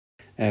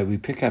We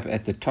pick up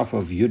at the top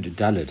of Yud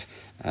Dalet,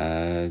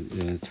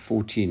 it's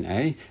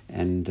 14a,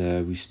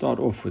 and we start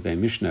off with a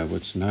Mishnah,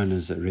 what's known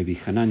as Rebbe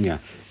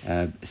Chananya,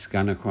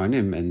 Sgana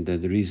Kohanim, and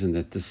the reason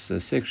that this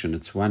section,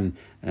 it's one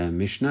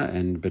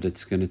Mishnah, but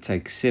it's going to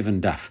take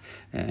 7 daf,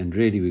 and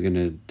really we're going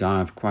to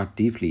dive quite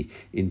deeply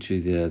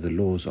into the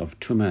laws of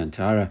tumah and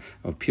tahara,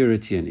 of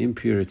purity and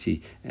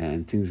impurity,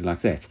 and things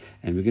like that.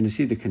 And we're going to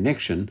see the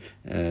connection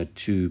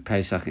to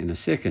Pesach in a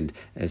second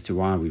as to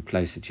why we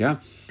place it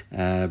here.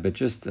 But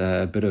just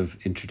a bit of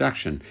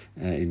introduction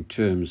in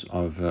terms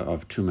of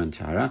tumah and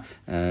tahara.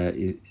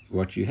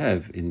 What you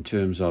have in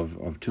terms of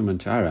tumah and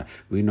tahara,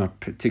 we're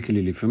not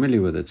particularly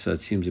familiar with it, so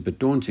it seems a bit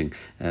daunting.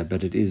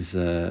 But it is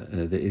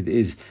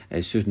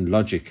a certain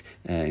logic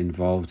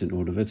involved in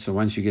all of it. So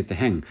once you get the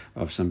hang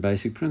of some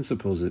basic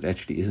principles, it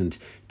actually isn't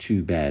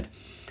too bad.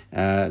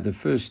 The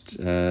first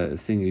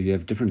thing, you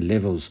have different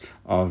levels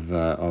of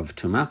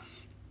tumah.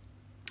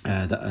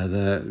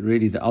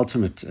 The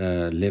ultimate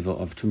level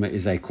of tumah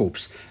is a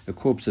corpse. A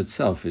corpse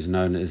itself is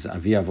known as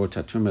avi avot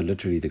tumah,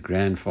 literally the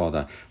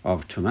grandfather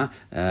of tumah,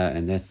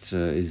 and that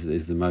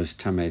is the most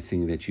tamei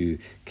thing that you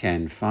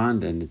can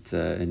find, and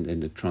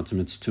it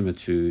transmits tumah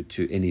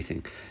to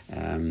anything.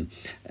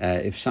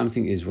 If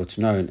something is what's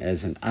known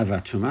as an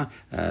ava tumah,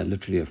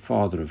 literally a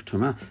father of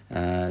tumah,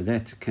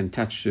 that can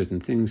touch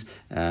certain things,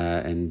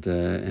 and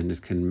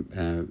it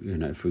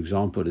can, for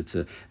example, it's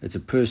a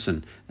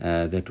person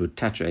that would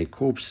touch a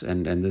corpse.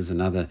 And there's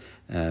another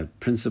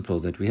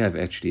principle that we have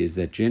actually, is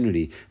that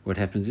generally what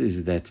happens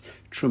is that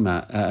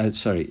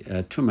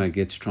tumah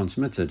gets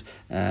transmitted,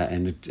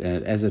 and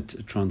as it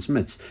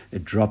transmits,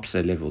 it drops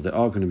a level. There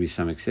are going to be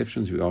some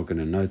exceptions, we are going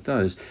to note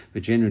those,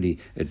 but generally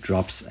it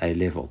drops a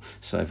level.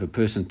 So if a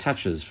person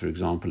touches, for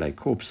example, a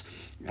corpse,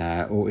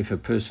 or if a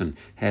person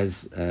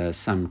has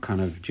some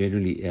kind of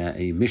generally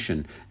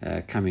emission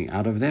coming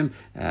out of them,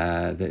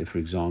 for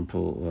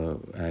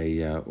example,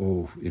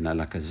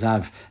 like a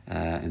zav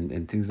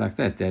and things like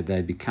that,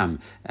 they become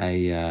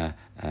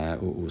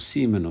or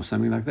semen or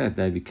something like that,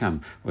 they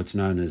become what's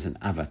known as an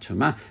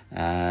avatuma,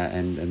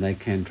 and they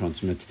can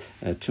transmit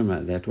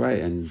tumah that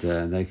way, and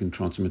they can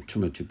transmit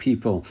tumah to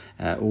people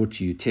or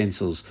to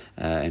utensils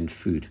and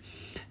food.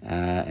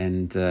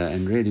 And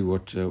really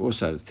what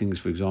also things,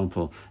 for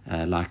example,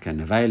 like a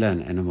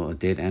nevela, a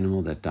dead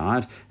animal that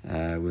died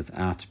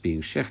without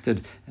being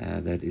shechted,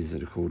 that is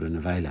called a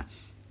nevela.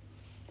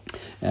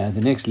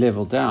 The next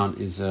level down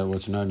is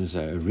what's known as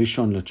a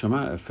rishon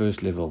l'tumah, a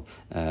first level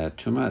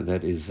tumah.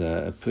 That is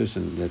a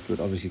person that would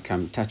obviously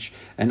come touch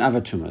an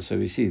avatuma. So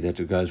we see that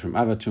it goes from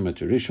avatuma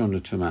to rishon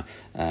l'tumah,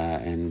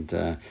 and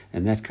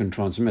that can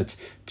transmit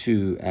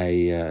to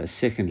a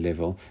second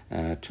level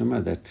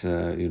tumah, that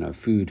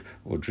food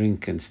or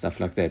drink and stuff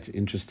like that.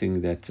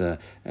 Interesting that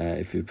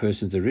if a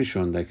person's a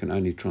rishon, they can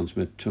only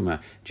transmit tumah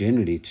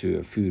generally to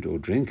a food or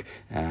drink,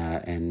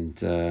 and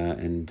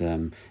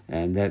that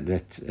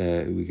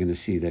we're going to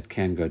see that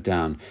can go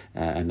down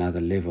another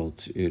level.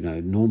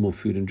 Normal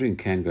food and drink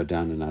can go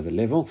down another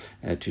level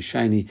to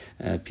shani.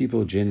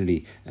 People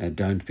generally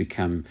don't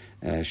become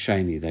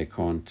shani. They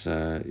can't,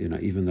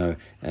 even though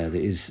there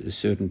is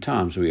certain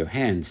times where your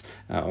hands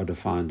are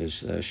defined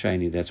as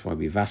shani. That's why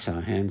we vas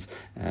our hands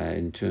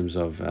in terms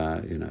of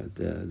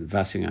the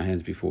vassing our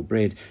hands before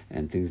bread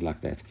and things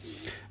like that.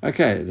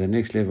 Okay, the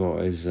next level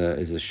is a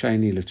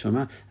shani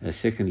l'tumah, a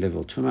second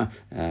level tumah,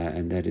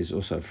 and that is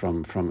also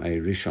from a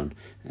rishon.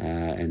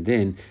 And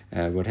then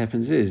what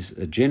happens is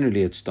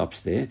generally it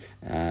stops there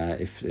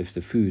if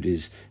the food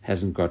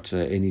hasn't got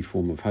any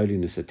form of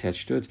holiness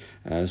attached to it.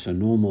 So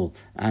normal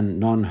and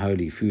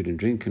non-holy food and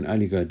drink can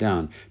only go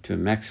down to a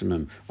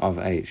maximum of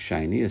a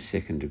shani, a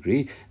second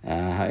degree.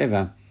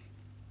 However,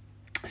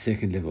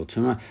 second level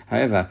tumah.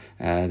 However,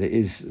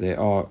 there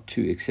are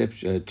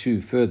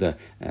two further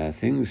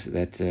things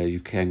that you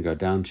can go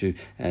down to.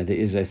 There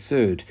is a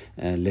third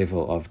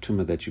level of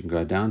tumah that you can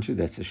go down to.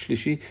 That's a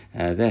shlishi.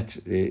 That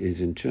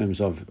is in terms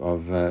of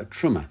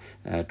truma,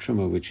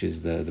 which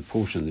is the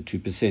portion, the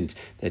 2%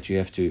 that you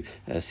have to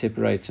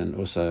separate, and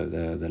also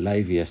the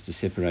Levi has to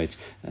separate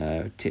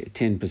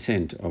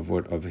 10%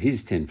 of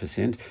his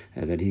 10%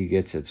 that he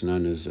gets. It's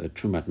known as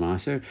trumat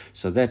maaser.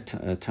 So that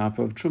type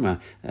of truma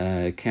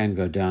can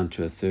go down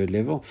to a third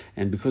level,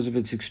 and because of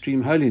its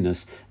extreme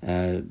holiness,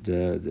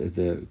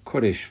 the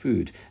kodesh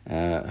food,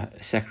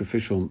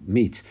 sacrificial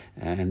meat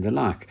and the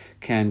like,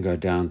 can go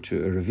down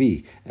to a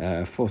revi,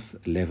 a fourth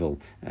level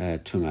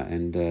tumah,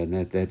 and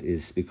that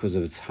is because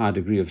of its high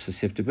degree of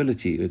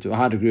susceptibility to a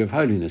high degree of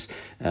holiness.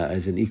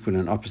 As an equal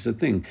and opposite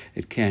thing,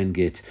 it can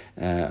get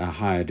a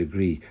higher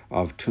degree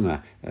of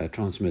tumah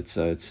transmit.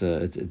 So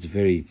it's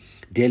very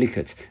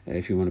delicate,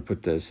 if you want to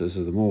put this. So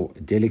the more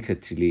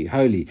delicately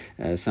holy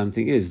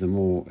something is, the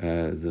more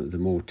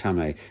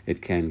tamei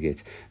it can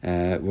get.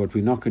 What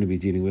we're not going to be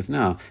dealing with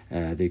now,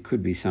 there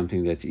could be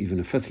something that's even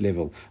a fifth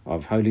level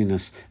of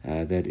holiness,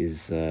 that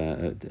is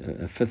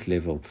a fifth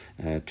level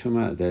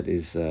tumah, that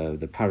is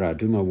the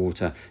paraduma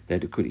water,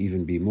 that it could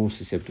even be more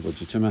susceptible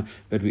to tumah,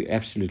 but we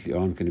absolutely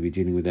aren't going to be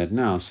dealing with that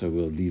now, so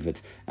we'll leave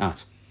it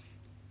out.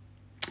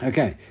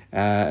 Okay,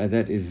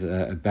 that is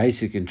a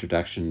basic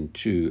introduction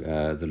to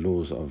the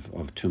laws of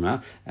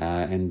tumah,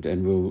 and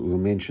we'll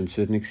mention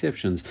certain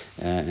exceptions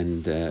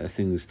and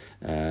things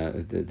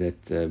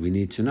that we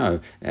need to know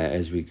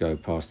as we go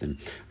past them.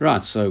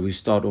 Right, so we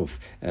start off.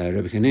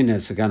 Rabbi Hanina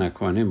Sagana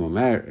Kohanim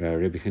Omer,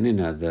 Rabbi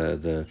Hanina,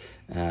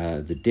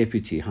 the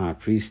deputy high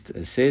priest,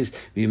 says,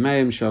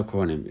 "V'yimayim shel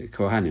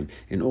Kohanim,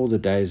 in all the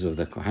days of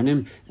the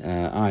Kohanim,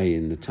 i.e.,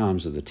 in the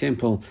times of the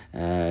temple."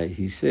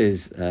 He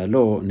says,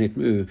 "Lo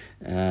nitmu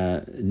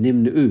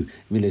nimnu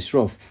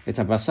milisrof et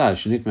habasar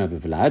shenitma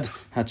bevlad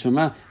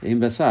hatuma im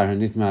basar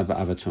hanitma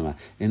ba'avatuma."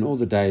 In all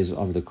the days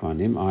of the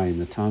Kohanim, i.e., in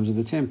the times of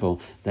the temple,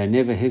 they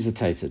never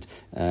hesitated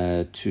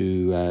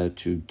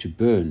to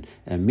burn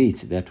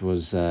meat that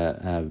was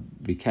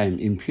became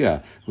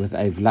impure with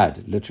a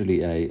vlad,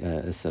 literally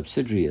a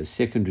subsidiary, a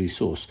secondary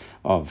source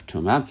of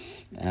tumah.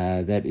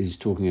 That is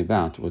talking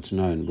about what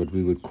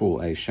we would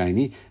call a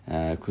shani,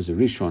 because a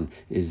rishon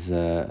is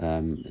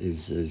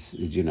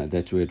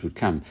that's where it would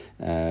come.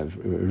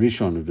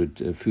 Rishon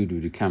food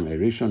would become a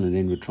rishon and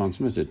then would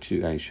transmit it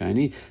to a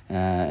shani,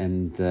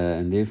 and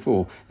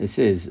therefore it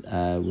says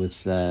with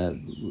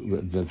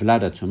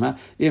vlada tumah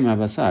im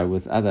avasar,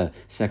 with other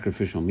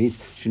sacrificial meats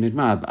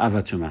shenitma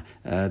avatuma,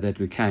 that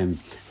became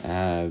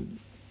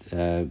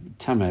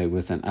tamei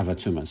with an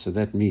avatuma. So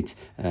that meat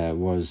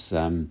was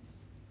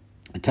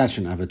attached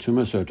an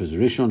avatuma, so it was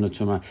rishon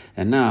latuma,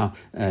 and now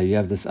you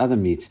have this other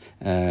meat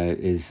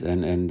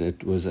and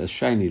it was a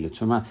sheni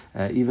latuma,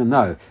 even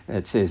though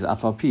it says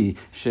afalpi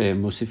she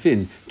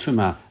musifin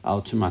tuma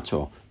al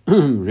tumato.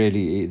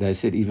 Really, they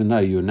said, even though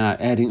you're now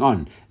adding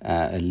on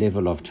a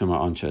level of tumah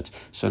onto it.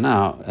 So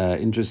now,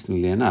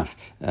 interestingly enough,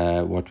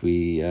 what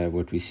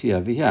we see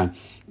over here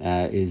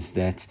is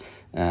that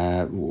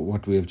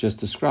what we have just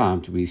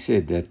described. We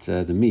said that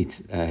the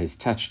meat has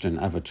touched an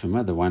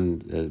avatuma. The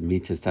one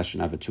meat has touched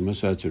an avatuma,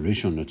 so it's a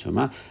rishon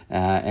tumah,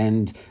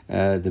 and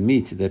the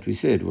meat that we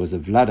said was a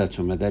vlada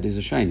tumah. That is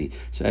a sheni.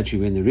 So actually,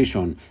 when the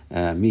rishon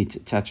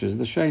meat touches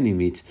the sheni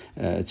meat,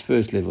 its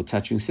first level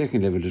touching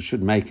second level, it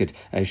should make it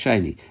a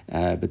sheni.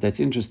 But that's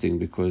interesting,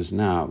 because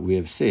now we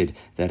have said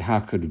that how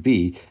could it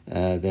be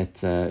that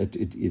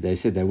they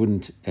said they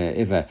wouldn't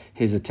ever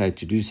hesitate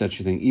to do such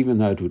a thing, even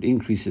though it would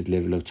increase its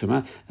level of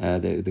tumah.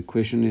 The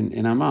question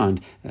in our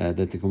mind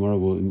that the Gemara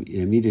will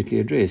immediately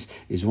address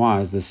is, why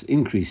is this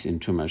increase in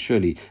tumah?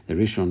 Surely the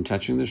rishon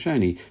touching the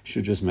sheni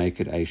should just make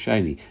it a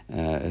sheni,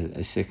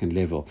 a second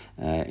level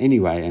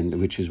anyway, and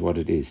which is what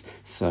it is.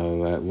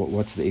 So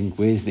where's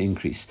the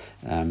increase?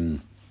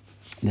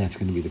 That's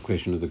going to be the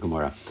question of the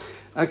Gemara.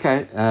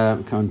 Okay,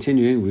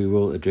 continuing, we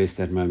will address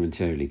that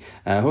momentarily.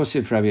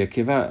 Hosef Rabbi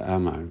Akiva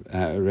Amar.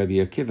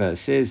 Rabbi Akiva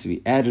says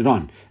we added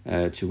on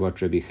to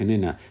what Rabbi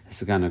Hanina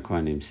Sagana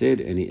Kohanim said,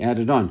 and he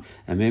added on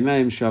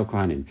Memayim Shal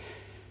Kohanim.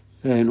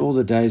 In all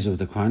the days of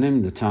the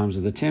Kohanim, the times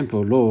of the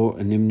temple, lo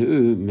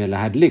nimnu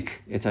melahadlik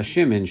et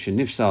hashemen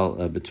shenifsal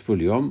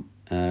b'tful yom.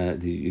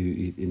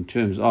 In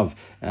terms of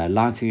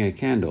lighting a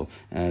candle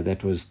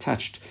that was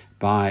touched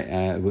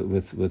by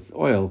with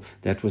oil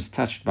that was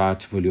touched by a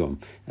tful yom.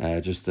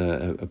 Just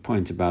a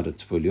point about a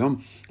tful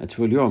yom. A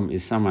tful yom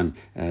is someone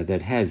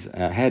that has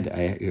had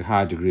a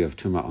high degree of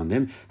tumah on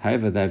them.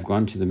 However, they've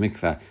gone to the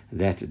mikveh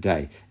that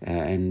day,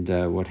 and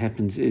what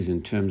happens is,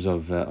 in terms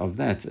of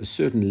that, a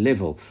certain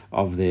level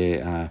of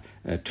their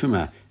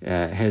tumah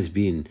has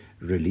been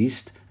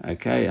released.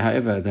 Okay,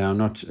 however, they are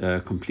not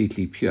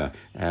completely pure,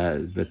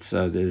 but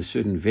so there's a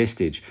certain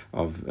vestige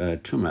of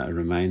tumah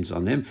remains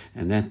on them,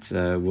 and that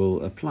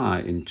will apply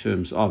in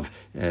terms of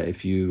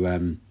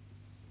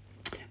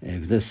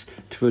if this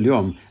tful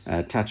yom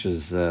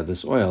touches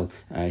this oil,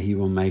 he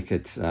will make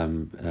it.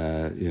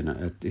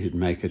 He'd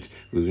make it.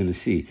 We're going to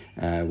see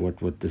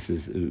what this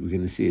is. We're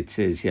going to see. It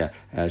says here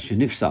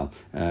shenifsal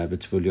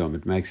b'tful yom.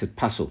 It makes it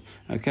pasul.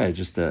 Okay,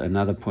 just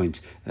another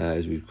point,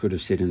 as we could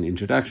have said in the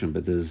introduction,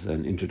 but there's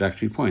an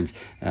introductory point.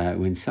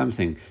 When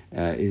something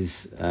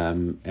is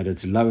at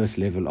its lowest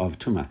level of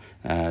tumah,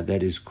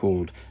 that is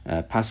called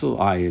pasul,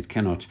 i.e., it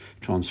cannot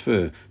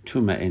transfer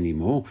tumah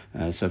anymore.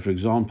 So, for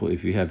example,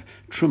 if you have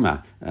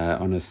truma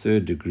on a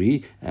third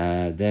degree,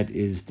 that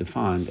is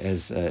defined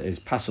as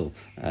pasul,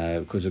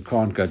 because it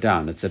can't go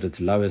down. It's at its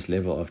lowest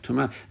level of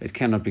tumah. It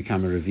cannot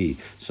become a revi.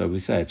 So we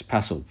say it's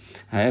pasul.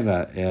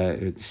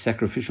 However,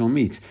 sacrificial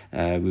meat,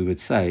 we would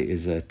say,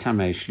 is a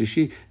tamei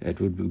shlishi. It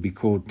would be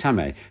called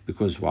tamei,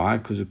 because why?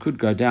 Because it could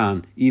go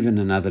down even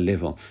another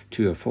level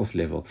to a fourth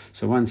level.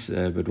 So once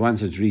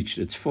it's reached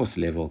its fourth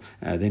level,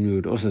 then we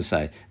would also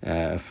say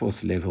a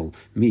fourth level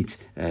meat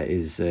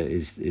is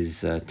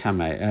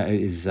tamei,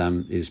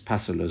 is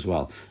pasul as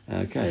well.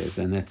 Okay,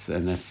 and that's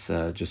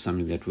just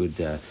something that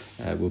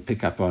we'll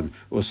pick up on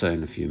also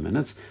in a few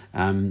minutes.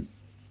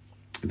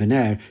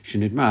 Bener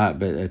shenidma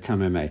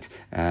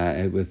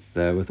tamei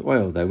with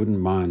oil. They wouldn't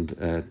mind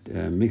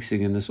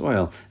mixing in this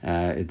oil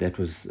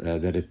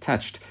that it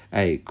touched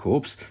a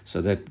corpse,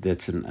 so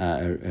that's an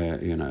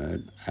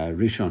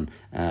rishon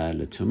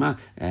letuma.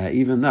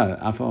 Even though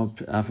afal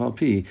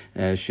pi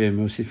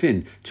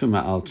shemusifin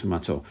tuma al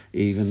tumato,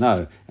 even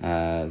though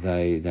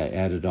they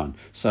added on.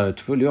 So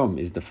tful yom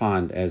is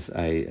defined as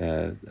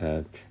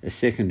a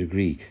second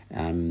degree.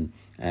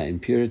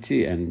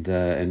 Impurity, and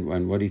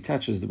what he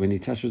touches, when he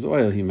touches the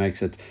oil, he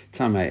makes it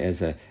tamei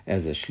as a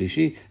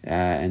shlishi,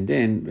 and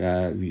then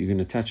you're going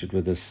to touch it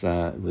with this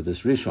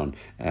rishon.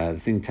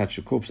 The thing touch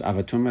the corpse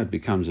avatuma, it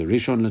becomes a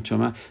rishon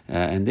latuma,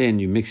 and then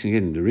you're mixing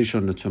it in the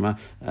rishon latuma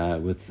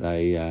with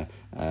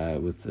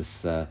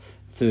this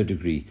third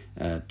degree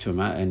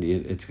tumah, and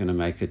it's going to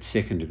make it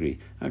second degree.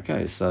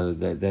 Okay, so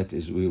that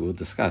is, we will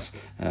discuss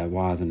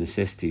why the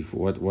necessity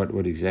for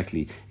what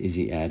exactly is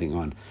he adding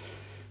on.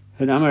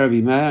 And Amar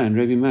Rabbi Meir, and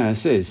Rabbi Meir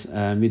says,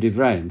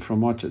 Midivrayim,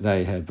 from what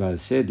they have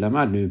both said,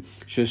 Lamadnu,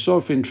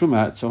 Shesorfin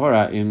Truma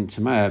Tzahora im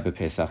Tamei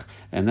bePesach.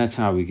 And that's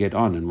how we get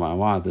on, and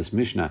why this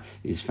Mishnah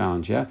is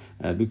found here,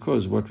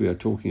 because what we are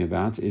talking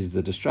about is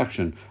the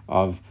destruction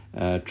of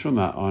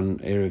Truma on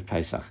Erev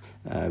Pesach.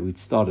 We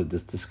started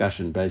this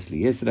discussion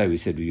basically yesterday. We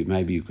said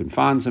maybe you can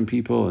find some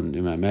people, and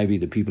maybe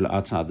the people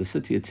outside the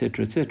city,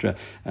 etc., etc.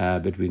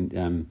 But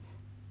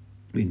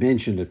we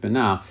mentioned it, but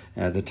now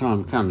the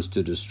time comes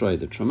to destroy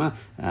the truma,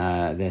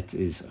 that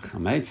is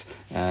chametz,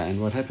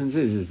 and what happens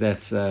is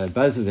that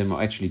both of them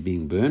are actually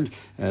being burned.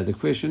 The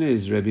question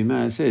is, Rabbi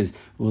Meir says,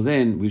 well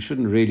then we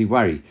shouldn't really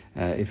worry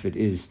if it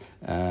is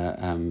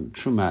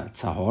truma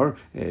tahor,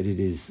 it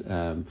is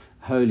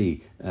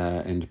holy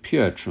and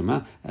pure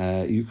truma.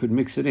 You could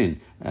mix it in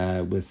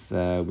with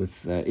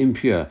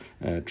impure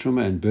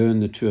truma and burn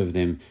the two of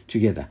them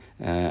together.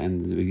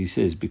 And he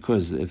says,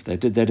 because if they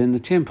did that in the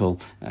temple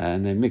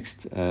and they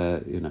mixed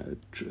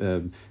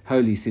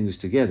holy things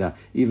together,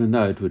 even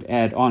though it would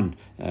add on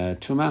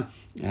truma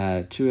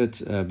to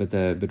it,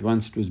 but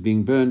once it was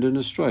being burned and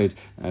destroyed,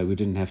 we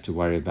didn't have to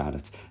worry about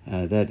it.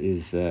 That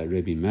is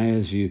Rabbi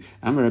Meir's view.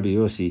 Amar Rabbi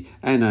Yossi,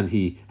 Einan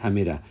hi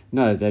hamira.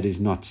 No, that is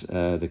not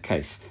the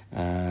case.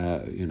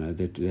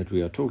 That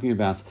we are talking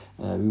about.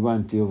 We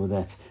won't deal with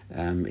that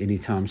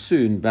anytime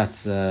soon,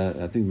 but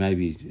I think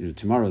maybe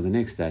tomorrow or the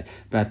next day.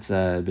 But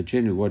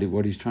generally,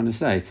 what he's trying to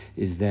say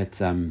is that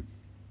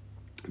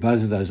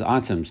both of those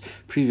items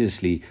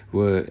previously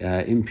were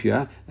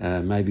impure.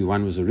 Maybe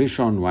one was a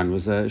rishon, one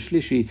was a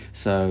shlishi,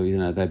 so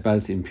they're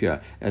both impure.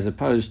 As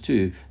opposed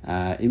to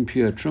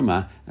impure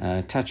truma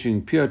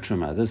touching pure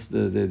truma.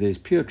 There's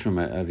pure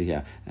truma over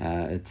here.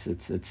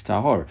 It's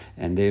tahor,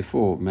 and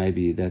therefore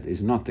maybe that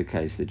is not the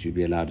case that you'd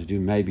be allowed to do.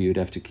 Maybe you'd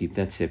have to keep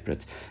that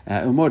separate.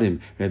 Umodim,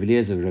 Rabbi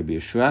Eliezer, Rabbi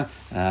Yeshua,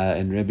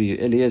 and Rabbi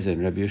Eliezer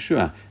and Rabbi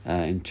Yeshua,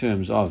 in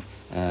terms of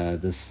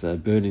this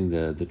burning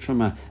the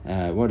truma.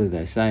 What do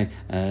they say?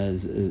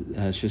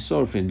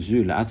 Shesorfin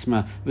zu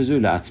la'atzma v'zu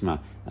la'atzma.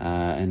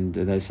 And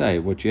they say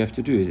what you have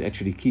to do is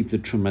actually keep the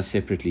truma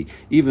separately,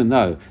 even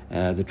though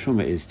the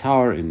truma is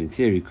tahor and in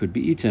theory could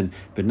be eaten,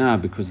 but now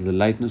because of the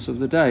lateness of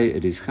the day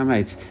it is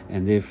chametz,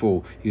 and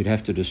therefore you'd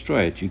have to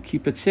destroy it. You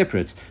keep it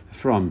separate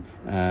from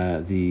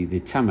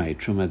the tamei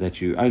truma that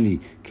you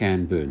only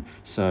can burn.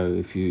 So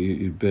if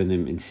you burn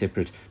them in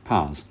separate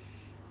piles.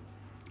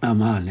 So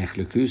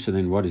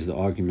then what is the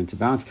argument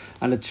about?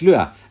 What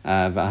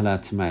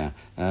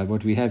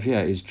we have here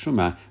is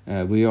truma.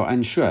 We are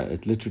unsure.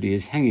 It literally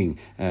is hanging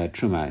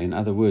truma. In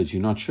other words,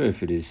 you're not sure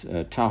if it is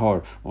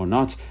tahor or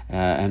not,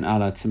 and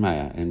ala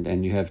tamei.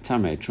 And you have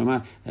tamei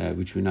truma,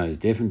 which we know is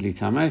definitely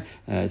tamei.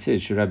 It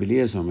says, Rabbi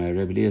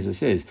Eliezer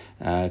says,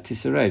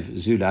 Tisarev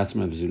zul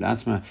atzma v'zul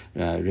atzma.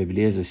 Rabbi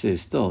Eliezer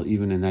says, still,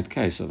 even in that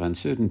case of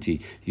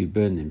uncertainty, you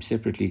burn them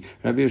separately.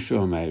 Rabbi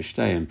Yeshua Meir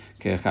shtayim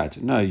ke'echat.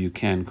 No, you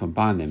can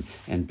combine them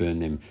and burn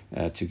them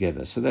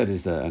together. So that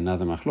is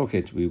another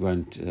machloket. We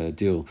won't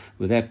deal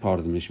with that part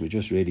of the Mishnah. We're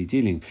just really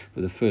dealing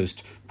with the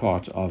first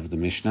part of the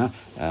Mishnah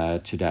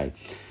today.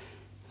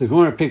 The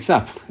Gemara picks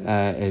up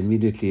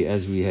immediately,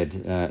 as we had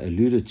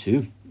alluded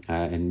to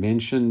and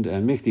mentioned,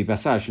 Michti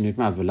basar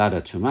shenitma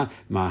v'lada tuma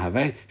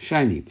ma'havei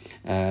shani.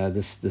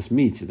 This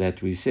meat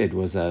that we said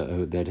was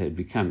that had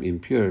become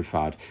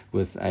impurified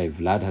with a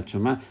vlad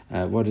hatuma.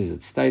 What is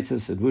its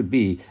status? It would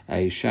be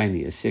a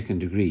shani, a second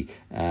degree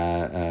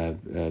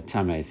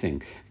tamei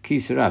thing.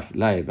 Kisaraf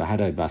lay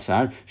bahadai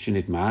basar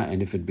shenitma,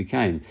 and if it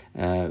became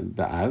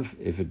ba'av,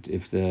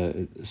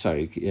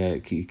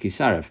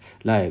 kisaraf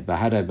lay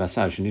bahadai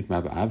basar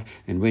shenitma ba'av,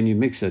 and when you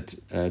mix it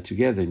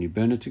together and you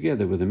burn it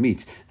together with a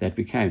meat that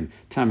became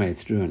tamei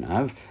through an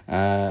av,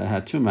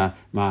 hatuma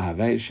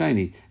ma'havei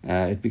shani,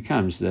 it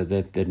becomes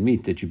that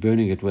meat that you're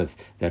burning it with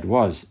that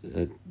was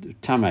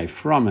tamei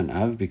from an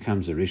av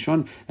becomes a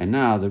rishon, and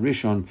now the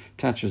rishon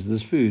touches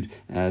this food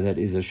that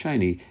is a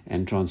shani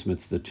and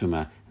transmits the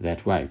tumah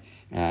that way.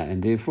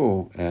 And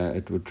therefore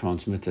it would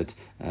transmit it,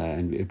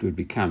 and it would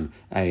become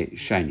a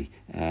shani.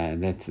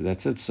 And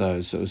that's it.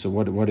 So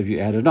what have you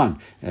added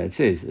on? It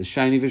says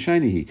shani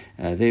v'shani.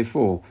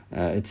 Therefore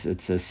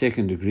it's a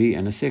second degree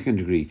and a second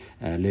degree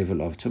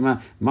level of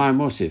tumah. My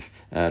mosif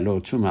lo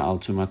tumah al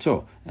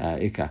tumato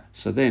ika.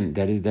 So then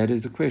that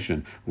is the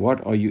question.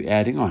 What are you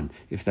adding on?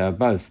 If they are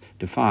both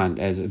defined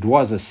as it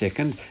was a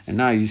second, and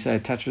now you say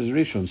it touches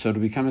rishon, so to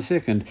become a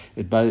second,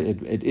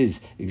 it is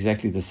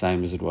exactly the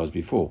same as it was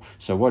before.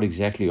 So what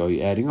exactly are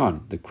you adding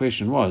on? The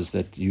question was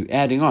that you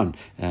adding on.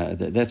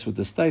 That's what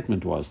the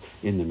statement was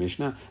in the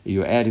Mishnah.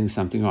 You're adding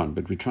something on,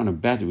 but we're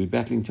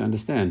battling to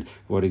understand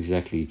what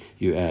exactly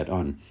you add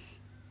on.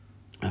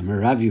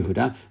 Rav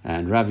Yehuda,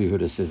 and Rav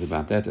Yehuda says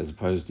about that, as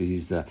opposed to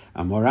he's the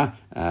Amora,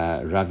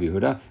 Rav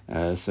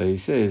Yehuda. So he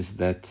says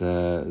that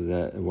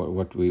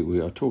what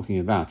we are talking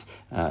about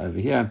over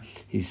here,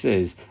 he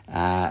says,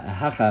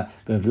 Hacha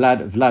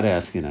Vlad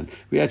askinan.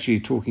 We're actually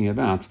talking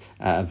about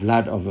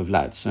Vlad of a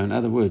Vlad. So in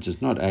other words, it's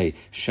not a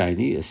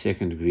sheni, a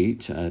second degree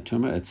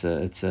tumah. It's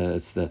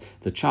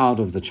the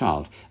child of the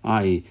child,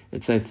 i.e.,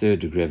 it's a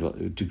third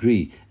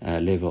degree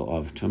level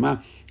of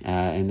tumah.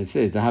 And it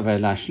says the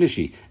Havayla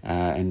Shlishi,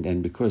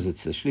 and because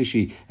it's a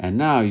shlishi, and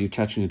now you're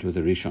touching it with a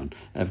rishon.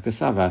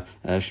 Avkasava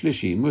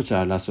shlishi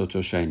mutar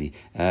lasoto sheni,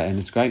 and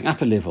it's going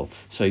up a level.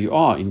 So you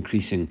are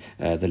increasing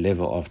the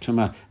level of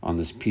tumah on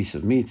this piece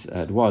of meat.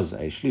 It was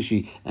a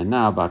shlishi, and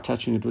now by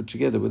touching it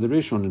together with a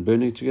rishon and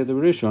burning it together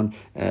with rishon,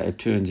 it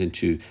turns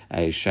into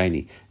a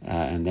sheni,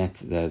 and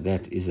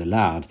that is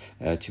allowed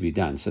to be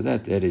done. So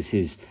that is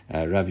his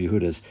Rav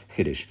Yehuda's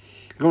chiddush.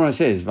 Gemara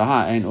says,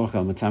 "V'ha ein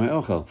ochel tamei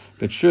ochel,"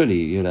 but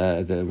surely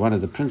one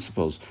of the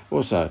principles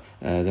also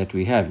that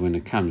we have when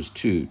it comes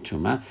to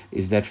tumah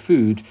is that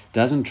food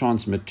doesn't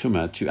transmit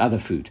tumah to other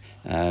food.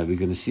 We're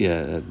going to see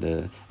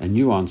a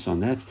nuance on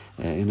that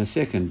in a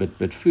second,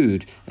 but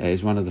food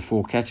is one of the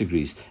four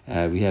categories.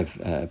 We have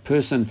a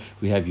person,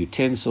 we have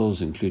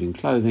utensils, including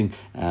clothing,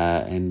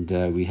 and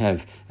we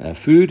have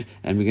food,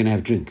 and we're going to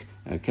have drink.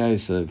 Okay,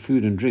 so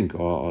food and drink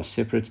are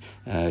separate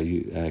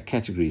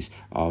categories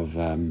of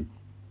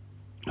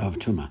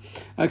tumah.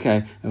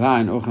 Okay,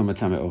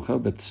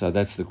 but so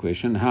that's the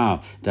question.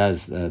 How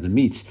does the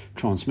meat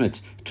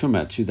transmit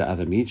tumah to the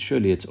other meat?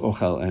 Surely it's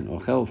ochel and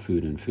ochel,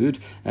 food and food.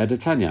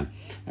 Detanya,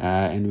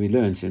 and we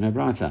learned in a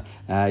brata,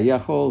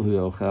 yachol hu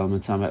ochel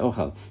matame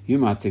ochel. You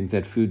might think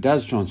that food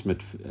does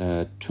transmit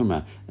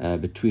tumah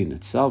between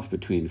itself,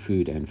 between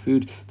food and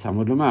food.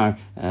 Talmud Lomar,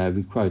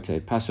 we quote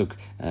a pasuk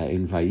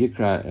in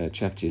Vayikra,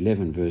 chapter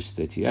 11, verse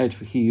 38,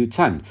 V'hi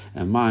yutan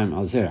ma'im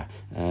al zera,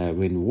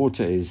 when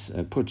water is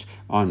put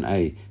on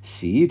a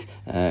seed,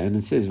 and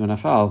it says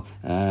v'nafal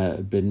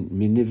ben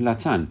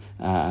minivlatan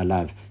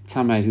alav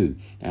tamehu,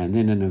 and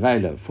then a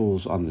nevela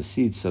falls on the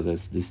seed. So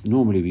this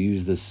normally we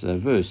use this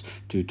verse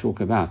to talk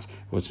about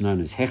what's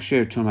known as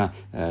hechsher tumah,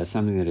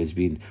 something that has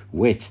been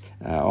wet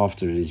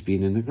after it has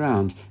been in the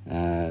ground.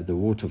 The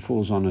water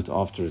falls on it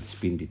after it's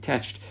been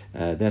detached.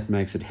 That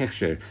makes it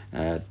hechsher,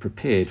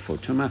 prepared for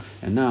tumah.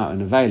 And now a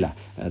nevela,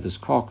 this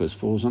carcass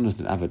falls on it,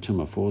 and other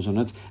tumah falls on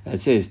it.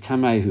 It says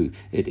tamehu,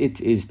 it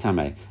is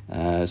tamei.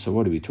 So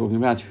what are we talking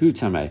about? Hu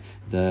tamei,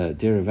 the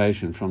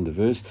derivation from the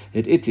verse.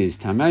 It is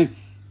tamei,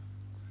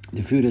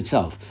 the food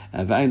itself,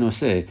 but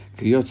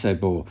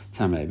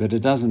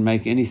it doesn't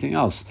make anything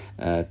else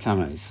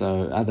tamei.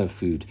 So other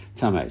food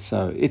tamei.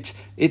 So it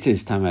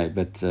is tamei,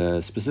 but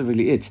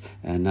specifically it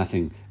and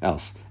nothing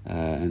else.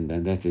 And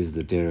that is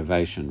the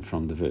derivation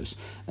from the verse.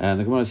 And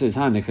the Gemara says,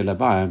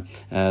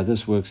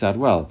 this works out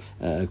well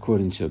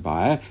according to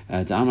Abaya.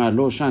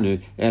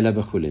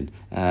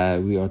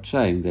 We are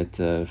saying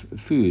that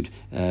food,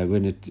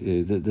 when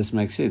this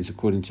makes sense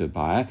according to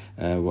Abaya,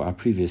 our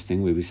previous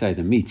thing where we say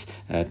the meat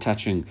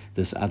touching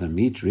this other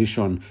meat,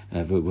 rishon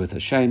with a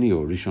sheni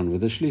or rishon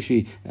with a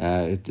shlishi,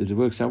 it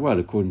works out well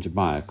according to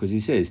Abaya, because he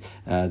says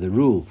the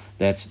rule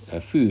that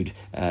food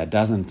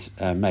doesn't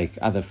make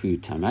other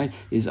food tamei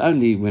is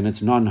only when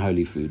it's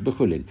non-holy food.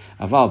 B'chulin.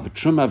 Aval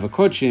b'truma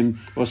v'kodshim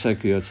also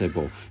kiyotze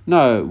bo.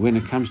 No, when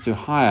it comes to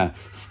higher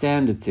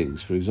standard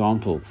things, for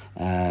example,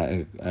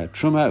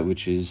 truma,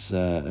 which is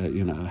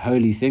a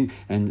holy thing,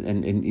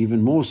 and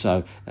even more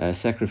so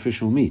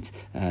sacrificial meat,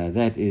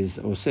 that is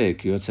oseh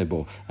kiyotze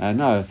bo.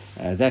 No,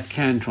 that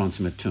can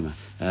transmit tumah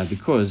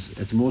because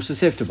it's more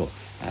susceptible.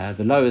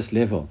 The lowest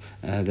level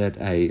that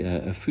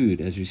a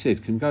food, as we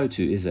said, can go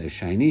to is a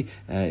sheni,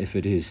 if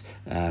it is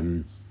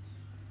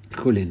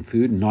chulin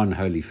food,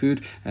 non-holy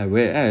food,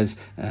 whereas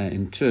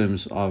in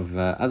terms of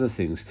other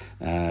things,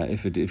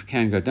 if it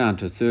can go down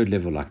to a third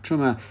level like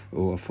truma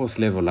or a fourth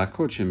level like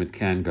kodshim, it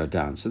can go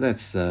down. So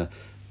that's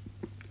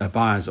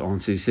Abaya's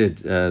answer. He said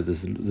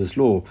this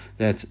law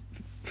that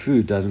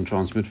food doesn't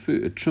transmit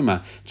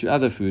truma to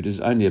other food is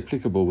only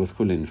applicable with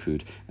chulin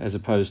food, as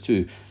opposed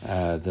to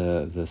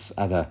this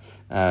other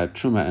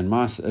truma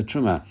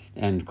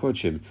and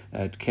kodshim.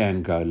 It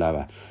can go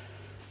lower.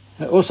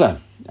 Also,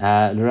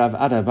 Rav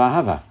Ada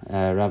Bahava,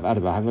 Rav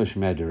Ada Bahava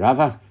Shmed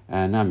Rava.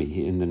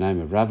 Nami, in the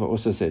name of Rava,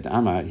 also said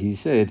Amar. He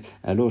said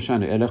Lo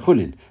Shanu Ela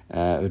Chulin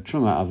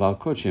Truma Aval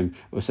Kochim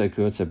Usay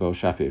Kuyotze Bo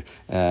Shapir,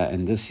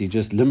 and this he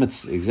just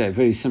limits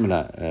very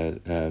similar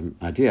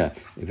idea,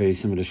 very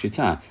similar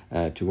shita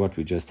to what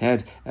we just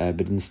had,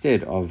 but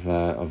instead of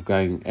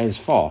going as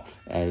far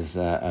as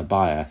a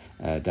buyer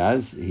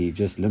does, he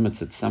just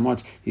limits it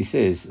somewhat. He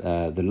says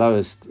the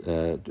lowest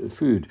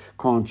food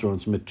can't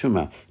transmit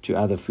truma to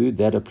other food.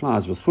 That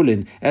applies with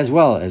chulin as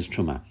well as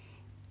truma.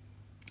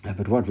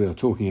 But what we are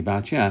talking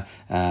about here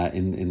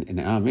in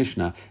our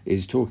Mishnah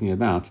is talking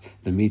about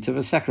the meat of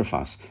a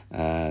sacrifice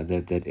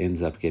that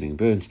ends up getting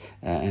burnt,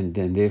 and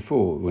then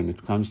therefore when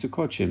it comes to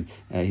kochim,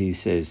 he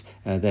says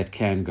that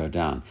can go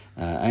down.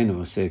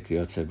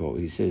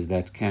 He says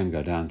that can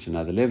go down to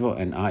another level,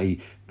 and i.e.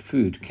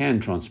 food can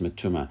transmit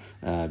tumah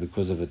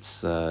because of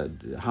its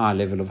high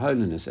level of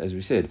holiness. As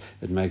we said,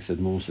 it makes it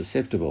more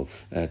susceptible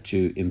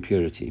to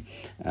impurity.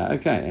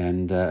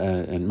 And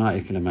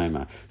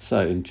ma'iklamema. So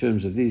in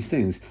terms of these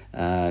things,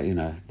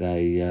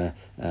 they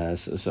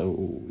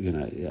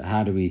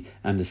how do we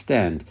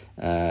understand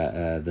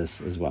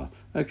this as well?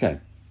 Okay.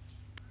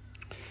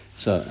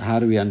 So how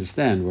do we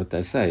understand what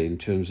they say in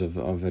terms of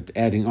it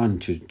adding on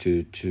to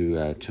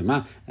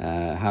tumah?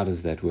 How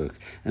does that work?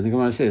 And the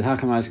Gemara says,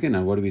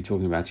 "Hakamashkin." What are we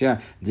talking about here?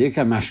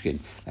 Dika mashkin.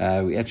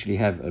 We actually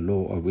have a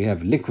law, or we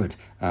have liquid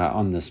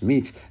on this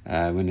meat.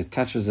 When it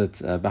touches it,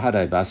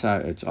 bahadai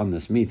basar, it's on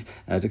this meat.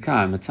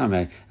 Dika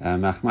matame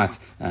machmat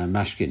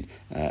mashkin.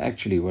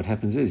 Actually, what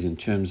happens is, in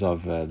terms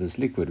of this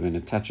liquid, when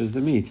it touches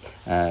the meat,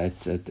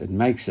 it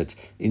makes it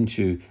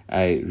into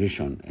a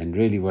rishon. And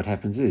really, what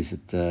happens is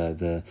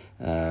the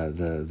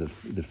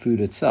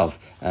food itself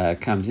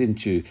comes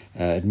into,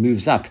 it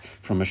moves up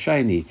from a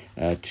sheni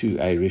to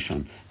a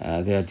rishon.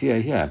 The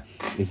idea here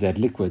is that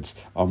liquids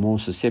are more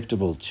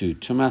susceptible to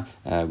tumah.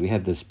 We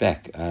had this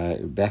back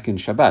in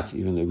Shabbat,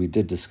 even though we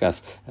did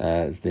discuss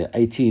the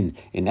 18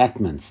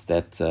 enactments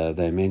that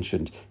they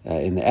mentioned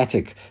in the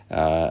attic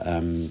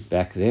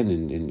back then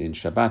in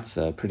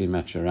Shabbat, pretty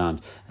much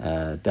around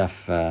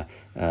Daf,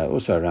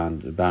 also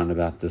around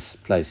about this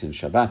place in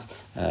Shabbat,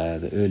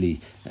 the early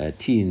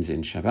teens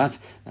in Shabbat.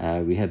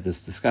 We had this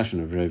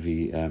discussion of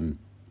Ravi in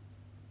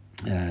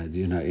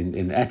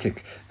the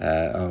attic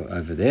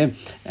over there,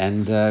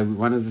 and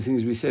one of the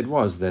things we said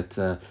was that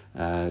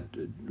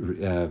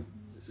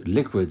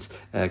liquids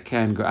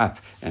can go up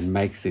and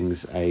make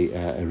things a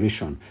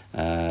rishon.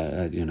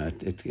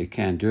 It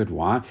can do it.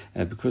 Why?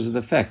 Because of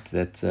the fact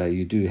that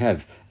you do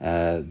have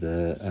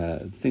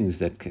the things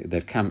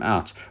that come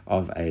out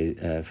of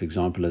for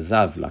example, a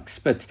zav, like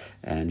spit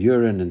and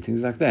urine and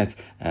things like that,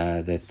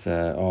 that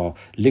are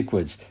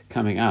liquids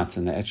coming out,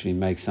 and they actually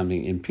make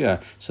something impure.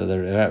 So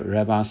the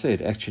rabbi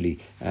said actually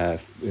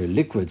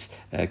liquids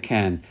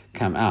can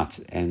come out,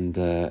 and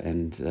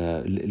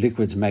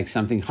liquids make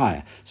something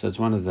higher. So it's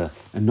one of the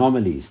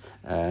anomalies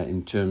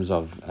in terms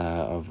of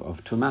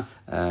tumah.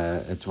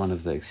 It's one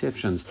of the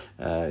exceptions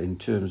in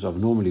terms of,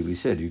 normally we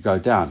said you go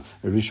down,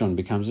 a rishon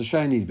becomes a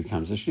sheni,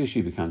 becomes a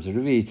shlishi, becomes a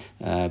revi,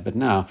 but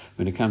now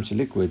when it comes to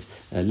liquids,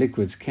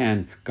 liquids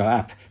can go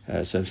up.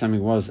 So if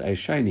something was a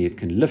sheni, it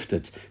can lift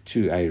it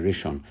to a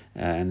rishon,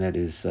 and that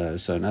is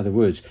so. In other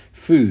words,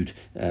 food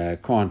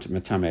can't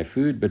matame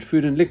food, but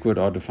food and liquid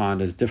are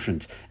defined as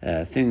different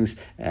things,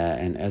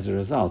 and as a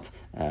result,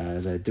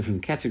 they're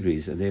different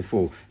categories, and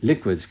therefore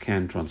liquids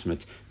can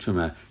transmit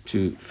tumah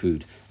to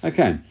food.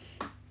 Okay.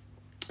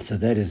 So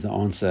that is the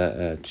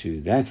answer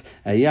to that.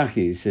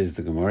 Yachi, says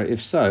the Gemara,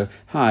 if so,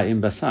 hi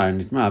im basar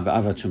nitma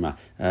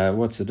ba'avatuma.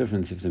 What's the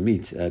difference if the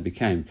meat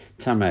became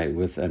tamei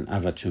with an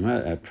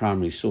avatuma, a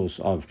primary source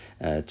of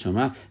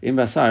tuma? Im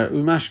basar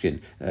umashkin.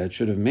 It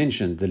should have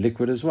mentioned the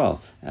liquid as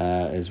well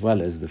as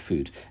the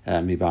food.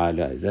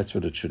 That's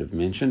what it should have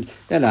mentioned.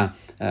 Ella,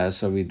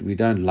 so we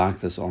don't like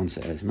this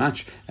answer as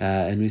much,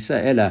 and we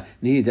say ella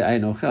ni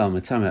de'ein ochel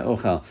matame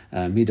ochel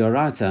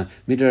midorata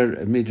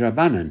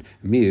midrabanan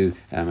miu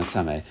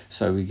matame.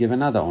 So we give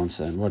another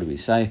answer, and what do we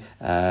say?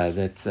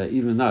 That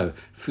even though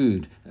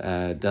food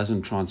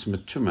doesn't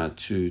transmit tumah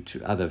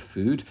to other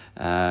food,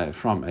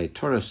 from a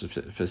Torah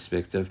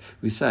perspective,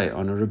 we say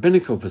on a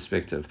rabbinical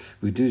perspective,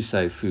 we do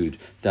say food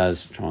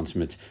does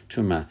transmit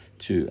tumah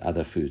to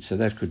other food. So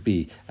that could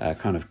be a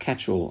kind of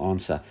catch-all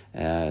answer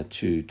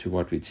to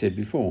what we'd said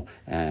before,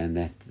 and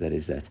that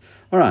is that.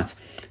 All right,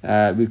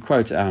 we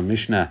quote our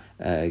Mishnah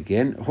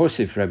again.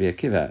 Hosif Rabbi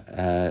Akiva.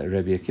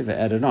 Rabbi Akiva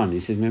added on.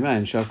 He said,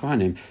 "Memayin shal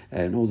kohanim,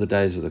 in all the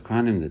days of the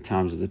kohanim, the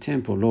times of the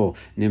temple, law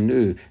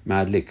nimnu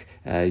madlik.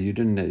 They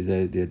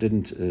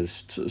didn't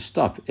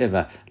stop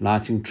ever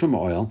lighting truma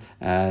oil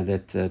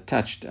that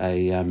touched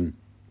a."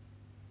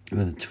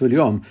 With a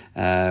tefillum,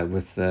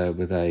 with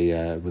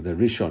a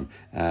rishon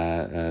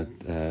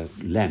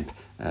lamp,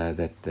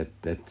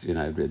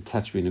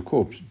 touched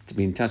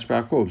being touched by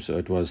a corpse, so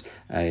it was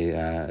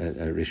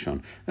a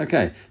rishon.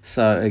 Okay,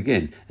 so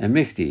again, a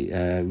mechti.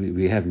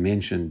 We have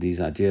mentioned these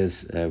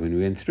ideas when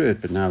we went through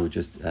it, but now we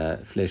just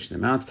flesh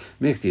them out.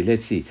 Mechti.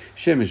 Let's see.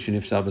 Shemesh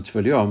shenifsar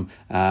b'tful yom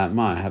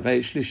ma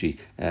havei shlishi.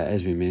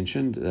 As we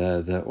mentioned,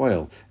 the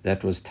oil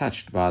that was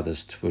touched by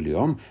this tful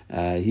yom,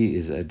 he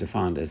is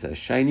defined as a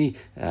sheni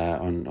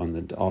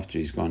after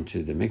he's gone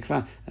to the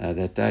mikveh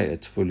that day. A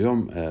tful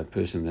yom, a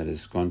person that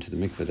has gone to the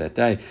mikveh that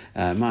day,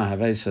 ma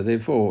havei. So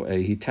therefore,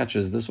 he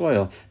touches this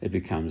oil, it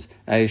becomes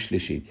a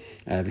shlishi.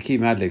 V'ki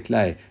madlik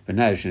lei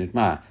v'nei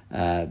shenitma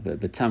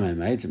b'tamei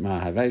made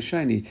ma havei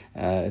sheni.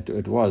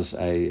 It was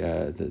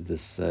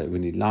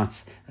when he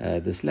lights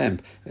this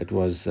lamp, it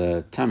was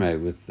tamei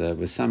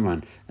with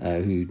someone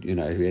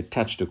who had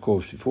touched a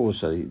corpse before,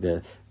 so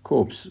the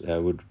corpse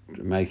would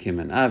make him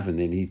an av, and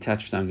then he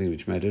touched something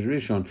which made it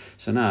rishon,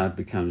 so now it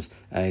becomes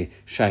a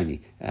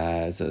sheni.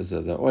 So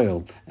the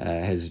oil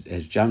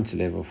has jumped to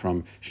level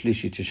from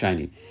shlishi to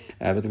sheni.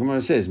 But the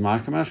Gemara says,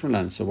 Marc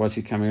Chipkin, so what's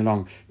he coming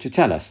along to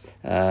tell us?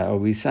 Are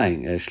we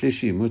saying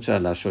shlishi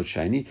mutar lashot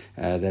sheni,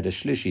 that a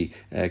shlishi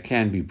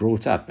can be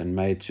brought up and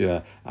made to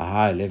a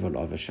higher level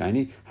of a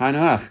sheni?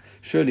 Hanuach,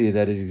 surely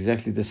that is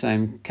exactly the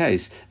same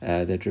case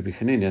that Rabbi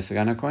Chanina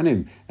Sagana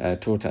Kohanim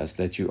taught us,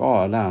 that you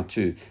are allowed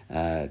to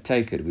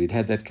take it. We'd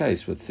had that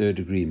case with third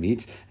degree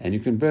meat, and you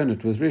can burn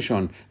it with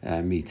rishon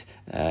meat,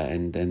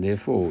 and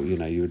therefore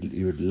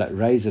you would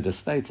raise it a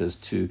status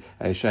to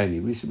a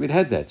sheni. We'd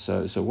had that.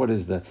 So what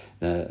is the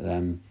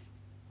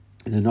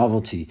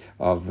novelty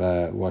of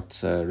what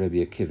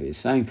Rabbi Akiva is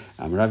saying?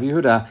 Rav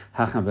Yehuda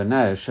Hacham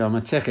B'nai Shel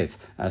Matechet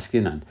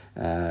Askinan,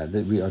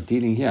 that we are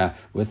dealing here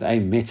with a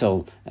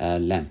metal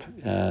lamp.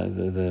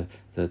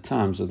 The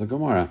times of the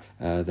Gemara,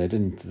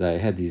 they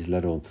had these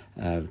little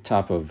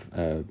type of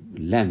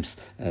lamps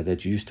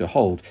that you used to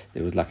hold.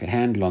 There was like a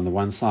handle on the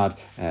one side,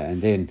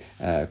 and then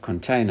a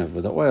container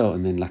with the oil,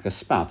 and then like a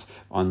spout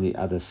on the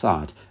other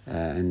side,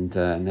 and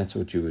that's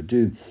what you would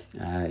do.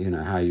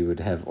 How you would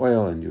have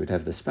oil, and you would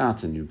have the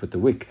spout, and you put the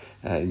wick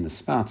in the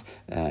spout,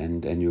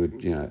 and you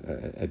would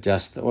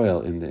adjust the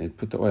oil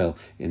put the oil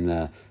in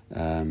the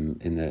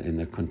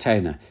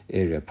container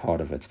area part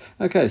of it.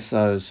 Okay,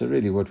 so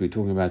really what we're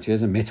talking about here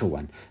is a metal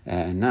one,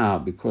 and now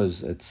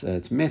because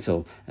it's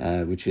metal,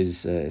 which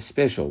is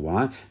special.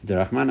 Why? The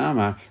Rahman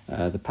Amar,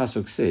 the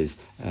pasuk says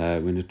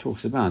when it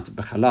talks about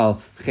b'chalal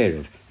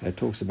cherev, it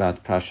talks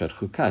about Parashat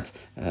Chukat,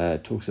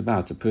 it talks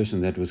about a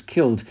person that was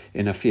killed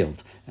in a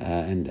field,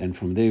 and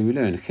from there we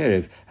learn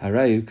cherev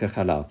harayu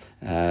kechalal.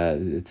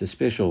 It's a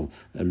special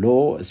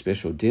law, a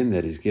special din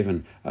that is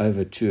given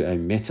over to a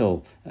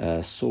metal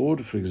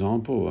sword, for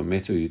example, or a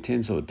metal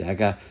utensil,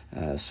 dagger,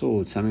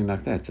 sword, something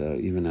like that,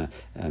 even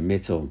a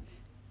metal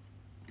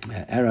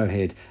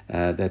arrowhead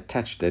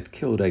that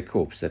killed a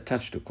corpse, that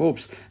touched a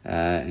corpse,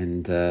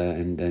 and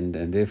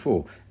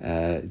therefore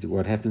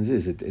what happens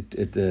is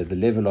the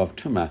level of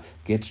tumah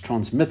gets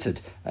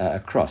transmitted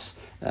across,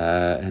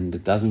 and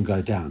it doesn't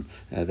go down.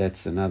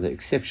 That's another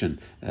exception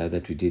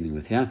that we're dealing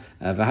with here.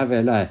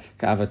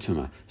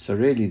 So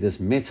really, this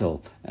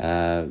metal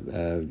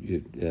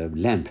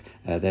lamp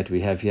that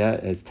we have here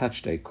has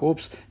touched a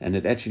corpse, and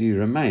it actually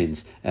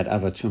remains at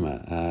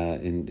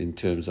avatuma in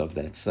terms of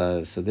that.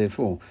 So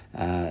therefore,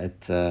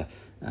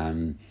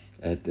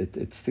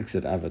 it sticks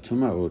at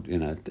avatuma, or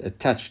it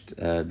touched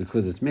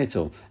because it's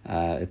metal.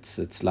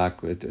 It's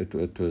like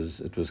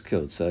it was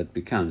killed, so it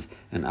becomes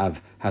an av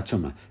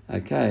hatuma.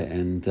 Okay,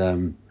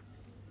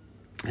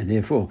 and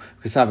therefore,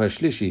 Kesava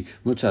Shlishi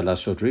Mutar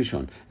Lashot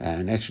Rishon.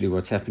 And actually,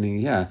 what's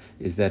happening here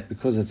is that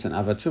because it's an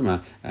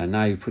avatuma,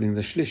 now you're putting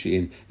the Shlishi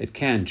in, it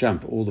can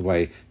jump all the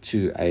way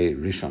to a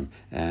Rishon.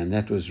 And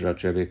that was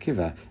what Rabbi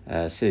Akiva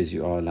says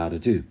you are allowed to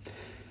do.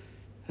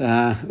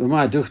 Why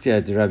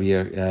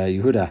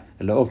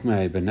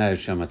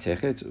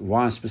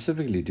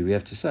specifically do we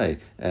have to say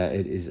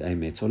it is a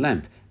metal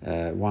lamp?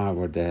 Why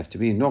would they have to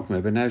be?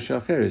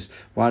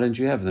 Why don't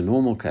you have the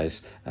normal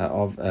case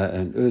of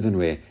an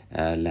earthenware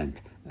lamp?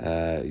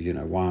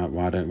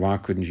 Why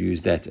couldn't you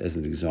use that as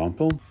an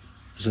example?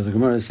 So the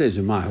Gemara says,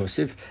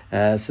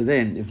 so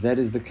then, if that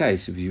is the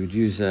case, if you would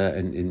use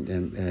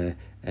an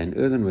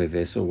earthenware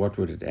vessel, what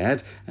would it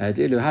add?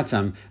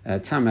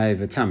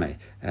 Tamei.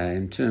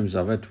 In terms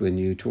of it, when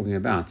you're talking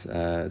about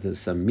there's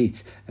some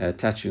meat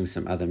touching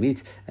some other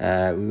meat,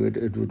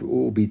 it would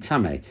all be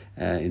tamei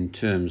in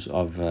terms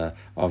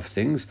of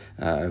things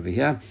over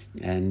here,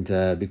 and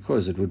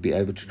because it would be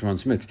able to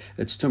transmit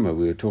its tumah.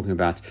 We were talking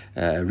about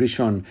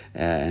rishon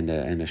and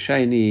a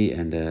sheni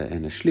and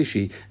a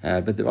shlishi,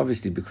 but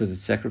obviously because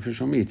it's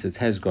sacrificial meat, it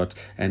has got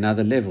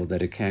another level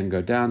that it can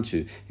go down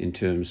to in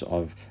terms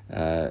of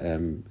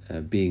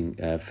being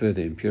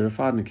further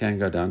impurified, and it can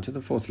go down to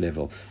the fourth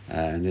level,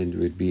 and then it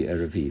would be a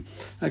revi.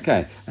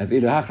 Okay,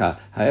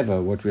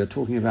 however, what we are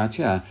talking about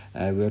here,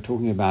 we are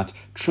talking about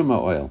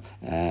tumah oil,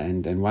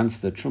 and once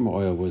the tumah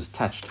oil was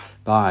touched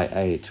by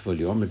a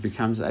tfulium, it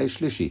becomes a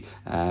shlishi,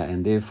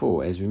 and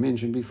therefore, as we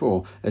mentioned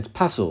before, it's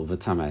pasul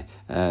v'tamei,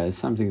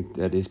 something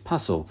that is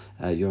pasul.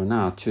 You're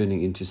now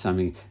turning into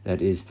something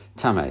that is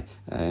tamei.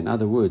 In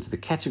other words, the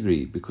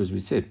category, because we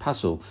said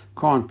pasul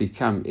can't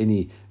become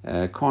any,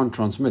 can't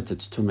transmit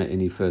its tumah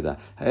any further.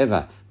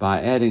 However,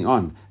 by adding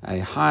on a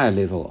higher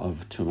level of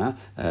tumah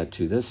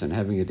to this and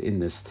having it in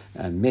this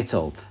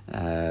metal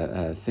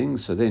thing,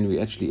 so then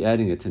we're actually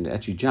adding it, and it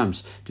actually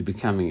jumps to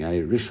becoming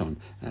a rishon.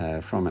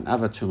 From an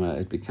ava tumah,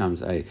 it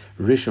becomes a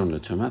rishon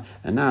tumah,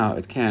 and now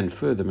it can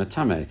further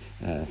matame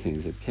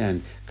things. It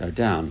can go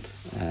down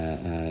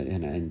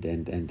and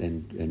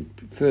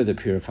further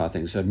purify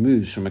things. So it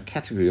moves from a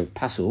category of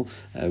pasul,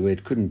 where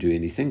it couldn't do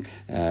anything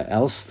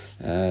else.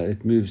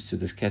 It moves to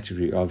this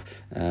category of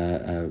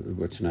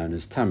what's known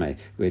as tamei,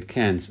 where it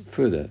can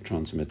further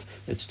transmit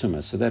its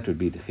tumah. So that would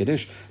be the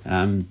chiddush.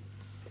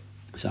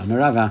 So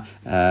Amarava,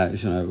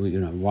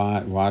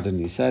 why didn't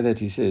he say that?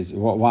 He says,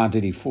 why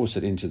did he force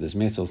it into this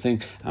metal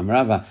thing?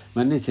 Amarava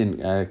manitin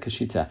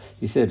kashita.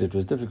 He said it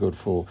was difficult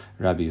for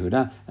Rabbi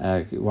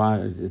Yehuda.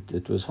 Why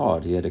it was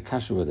hard. He had a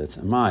kasha with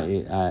it. My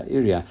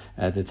area,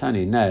 the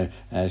tani no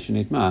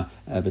shnitma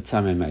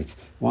b'tamei mate.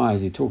 Why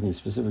is he talking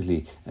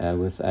specifically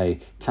with a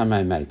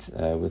tamei mate,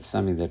 with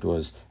something that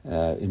was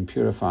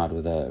impurified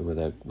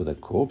with a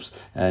corpse?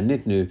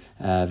 Nitnu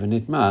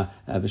v'nitma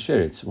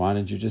b'sheretz. Why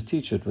didn't you just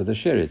teach it with a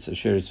sheretz?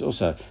 Sheretz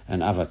also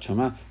an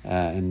avatuma,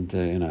 and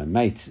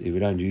mate we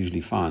don't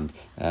usually find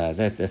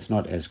that's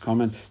not as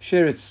common.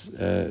 Sheretz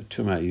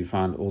tuma you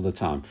find all the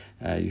time.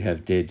 You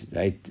have eight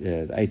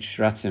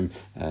shratzim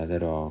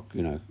that are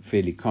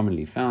fairly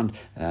commonly found,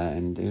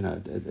 and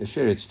a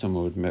sheretz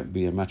tuma would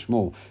be a much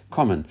more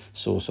common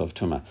source of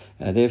tuma.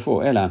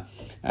 Therefore, ela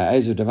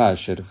ezu davar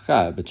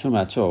shercha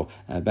betumato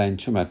bein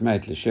tumat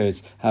mate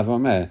l'sheretz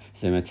havomer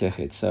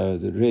zemetechet. So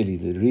the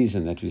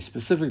reason that we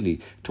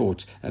specifically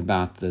taught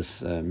about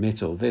this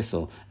metal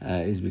vessel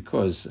is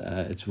because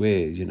it's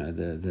where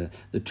the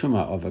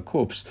tumah of a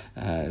corpse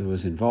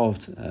was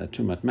involved.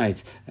 Tumat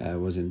mate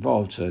was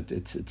involved, so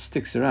it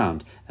sticks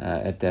around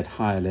at that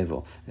higher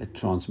level. It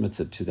transmits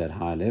it to that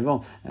higher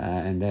level,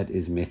 and that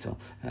is metal.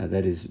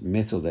 That is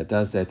metal that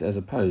does that, as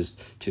opposed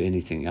to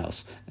anything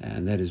else.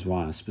 And that is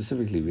why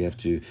specifically we have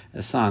to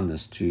assign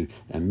this to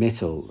a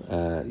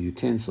metal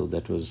utensil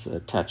that was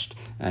touched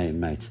a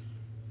mate.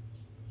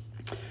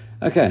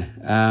 Okay.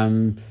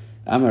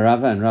 Amar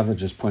Rava, and Rava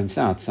just points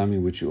out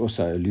something which you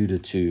also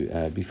alluded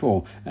to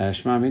before.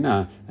 Shema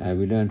Mina,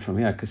 we learned from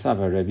here,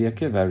 Kasava Rabbi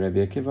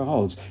Akiva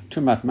holds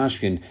Tumat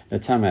Mashkin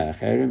Tamei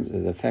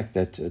Acherim, the fact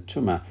that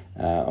tumah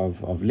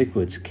of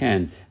liquids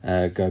can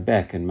go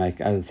back and make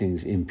other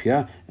things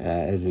impure,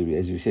 as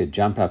you said,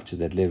 jump up to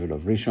that level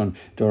of Rishon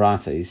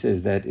Dorata. He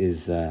says that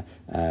is a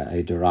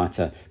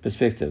Dorata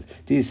perspective.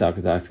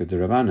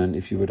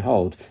 If you would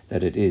hold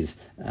that it is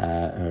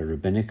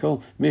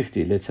rabbinical,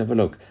 Michti, let's have a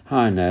look.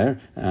 Hainer,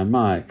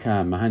 my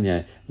ka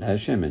mahanya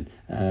lahashemin.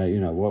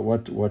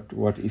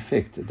 What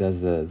effect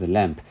does the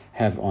lamp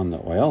have on the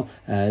oil?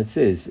 It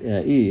says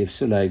if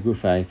sulei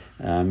gufay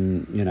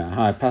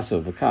high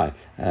paso v'kai.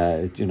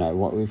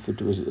 If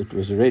it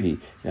was already,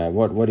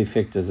 what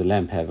effect does the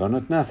lamp have on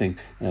it? Nothing,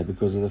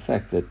 because of the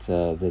fact that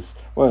this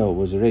oil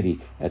was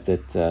already at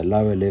that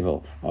lower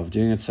level of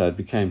doing it, so it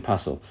became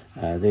pasul.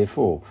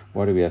 Therefore,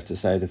 what do we have to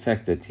say? The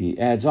fact that he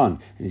adds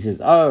on, and he says,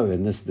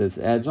 and this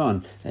adds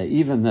on,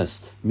 even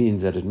this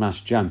means that it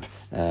must jump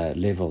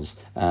levels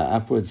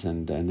upwards,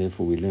 and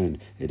therefore we learn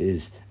it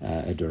is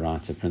a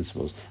Dorata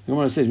principles. The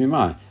Gemara says,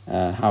 Mimai,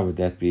 how would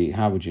that be?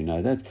 How would you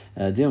know that?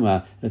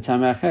 Dilma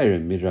l'tamei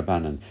acherim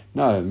midrabanan.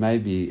 No,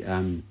 maybe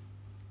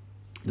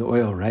the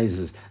oil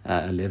raises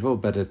a level,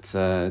 but it's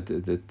so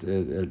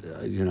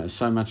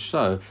much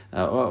so,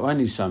 or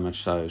only so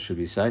much so, should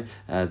we say,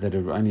 that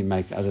it will only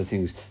make other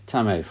things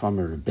tamei from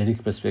a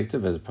rabbinic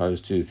perspective as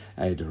opposed to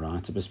a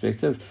Dorata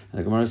perspective. And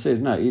the Gemara says,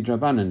 no,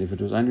 idrabanan, if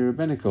it was only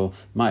rabbinical,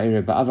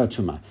 ma'ere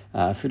ba'avatuma,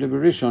 afilu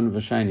b'rishon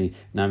v'shani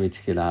nami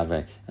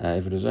t'kila.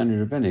 If it was only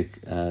rabbinic,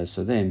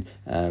 so then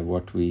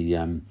what we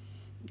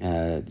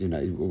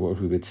what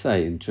we would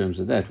say in terms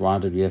of that. Why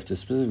did we have to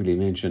specifically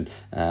mention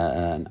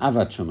an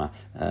avat tumah,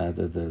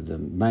 the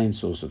main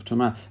source of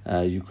tumah?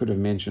 You could have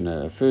mentioned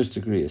a first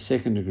degree, a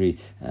second degree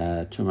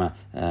tumah,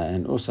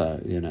 and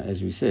also,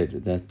 as we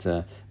said,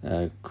 that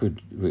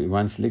could,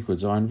 once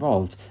liquids are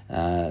involved,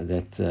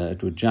 that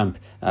it would jump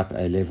up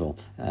a level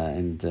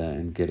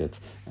and get it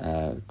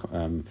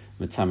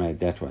matame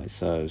that way.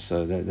 So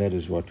that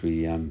is what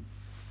we.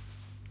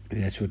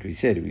 That's what we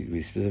said.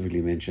 We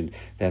specifically mentioned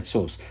that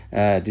source.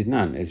 Did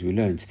none, as we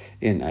learned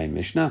in a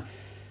Mishnah.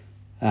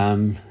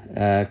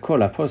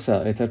 Kola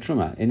posa et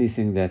truma,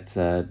 anything that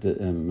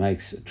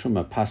makes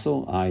truma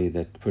pasul, i.e.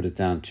 that put it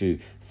down to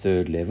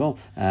third level.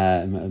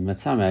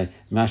 Matame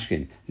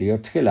mashkin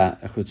liot tchila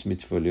chutz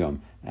mitzvah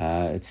yom.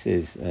 It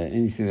says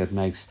anything that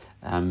makes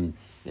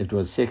it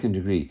was second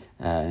degree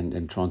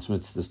and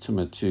transmits this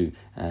tumah to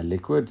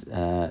liquid.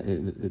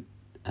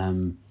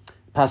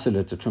 Pasul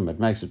at a truma, it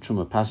makes a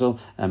truma pasul.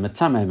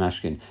 Tamei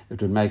mashkin, it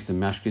would make the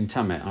mashkin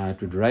tamei. It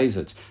would raise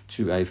it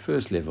to a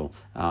first level,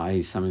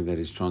 i.e. something that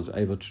is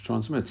able to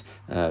transmit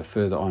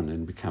further on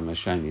and become a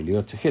shani.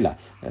 Liot techila,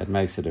 it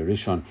makes it a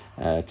rishon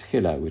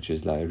techila, which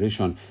is like a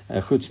rishon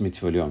chutz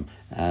mitzvah yom,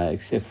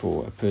 except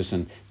for a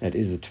person that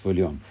is a tvul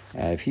yom.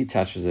 If he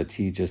touches it,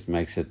 he just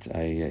makes it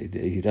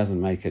he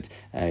doesn't make it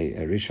a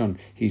rishon.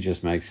 He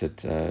just makes it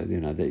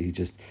he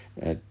just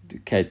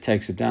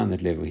takes it down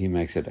that level. He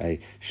makes it a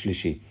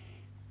shlishi.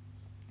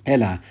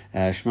 Ella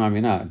Shma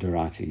Mina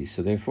Durati.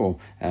 So therefore,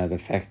 the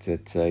fact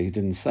that he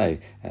didn't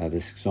say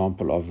this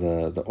example of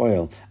the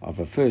oil of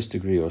a first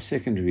degree or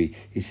second degree,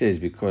 he says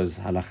because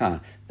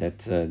halacha that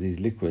these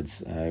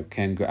liquids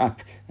can go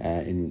up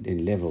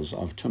in levels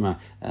of tumah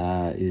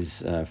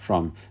is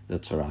from the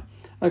Torah.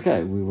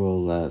 Okay, we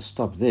will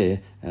stop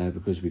there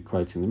because we're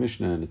quoting the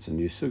Mishnah and it's a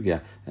new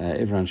sugya.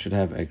 Everyone should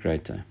have a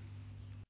great day.